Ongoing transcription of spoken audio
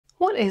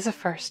What is a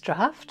first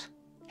draft?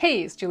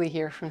 Hey, it's Julie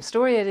here from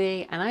Story A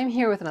Day, and I'm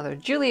here with another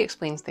Julie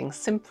Explains Things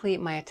Simply,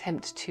 my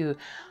attempt to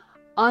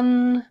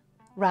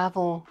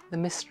unravel the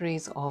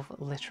mysteries of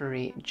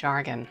literary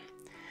jargon.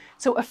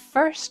 So a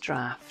first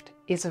draft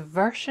is a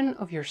version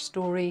of your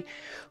story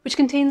which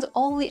contains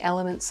all the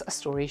elements a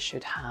story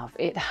should have.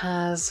 It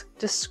has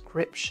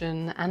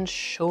description and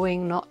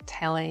showing, not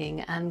telling,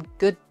 and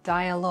good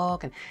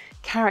dialogue and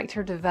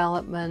character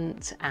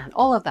development and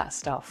all of that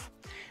stuff,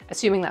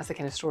 assuming that's the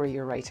kind of story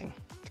you're writing,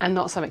 and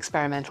not some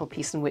experimental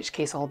piece, in which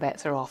case all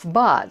bets are off.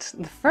 But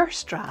the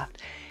first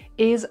draft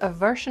is a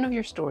version of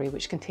your story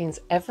which contains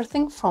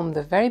everything from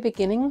the very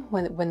beginning,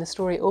 when the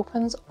story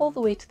opens, all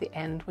the way to the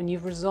end, when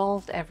you've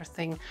resolved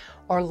everything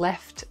or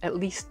left at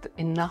least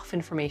enough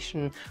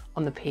information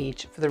on the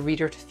page for the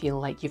reader to feel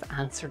like you've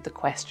answered the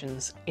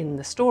questions in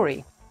the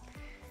story.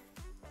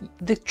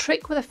 The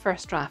trick with a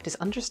first draft is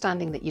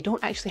understanding that you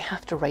don't actually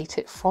have to write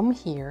it from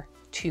here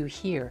to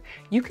here.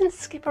 You can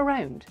skip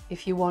around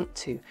if you want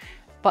to,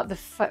 but the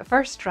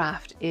first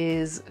draft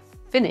is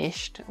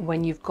finished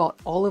when you've got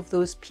all of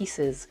those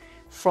pieces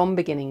from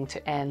beginning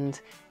to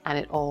end and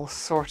it all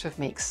sort of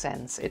makes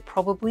sense. It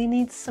probably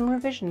needs some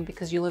revision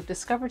because you'll have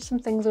discovered some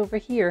things over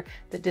here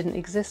that didn't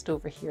exist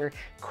over here,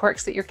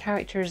 quirks that your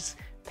characters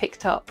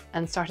picked up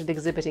and started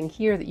exhibiting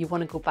here that you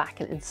want to go back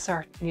and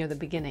insert near the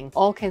beginning.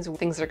 All kinds of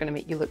things that are going to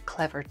make you look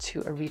clever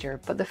to a reader.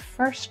 But the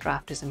first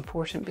draft is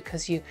important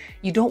because you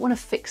don't want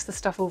to fix the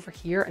stuff over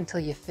here until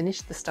you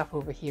finish the stuff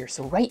over here.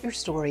 So write your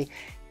story,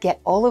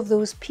 get all of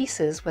those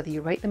pieces, whether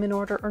you write them in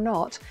order or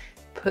not,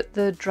 put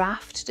the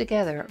draft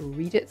together,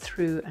 read it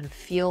through, and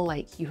feel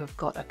like you have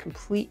got a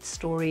complete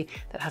story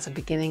that has a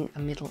beginning, a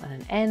middle, and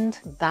an end.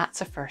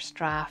 That's a first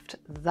draft.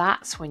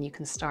 That's when you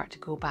can start to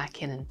go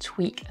back in and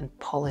tweak and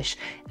polish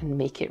and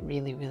make it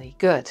really, really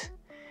good.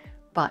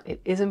 But it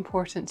is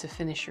important to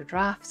finish your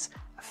drafts.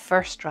 A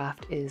first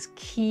draft is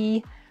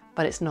key,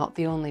 but it's not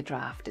the only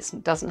draft.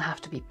 It doesn't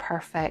have to be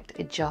perfect.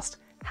 It just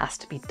has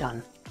to be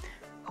done.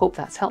 Hope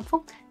that's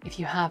helpful. If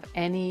you have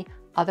any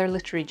other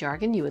literary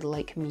jargon you would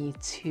like me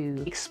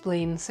to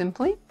explain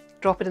simply,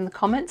 drop it in the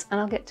comments and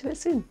I'll get to it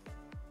soon.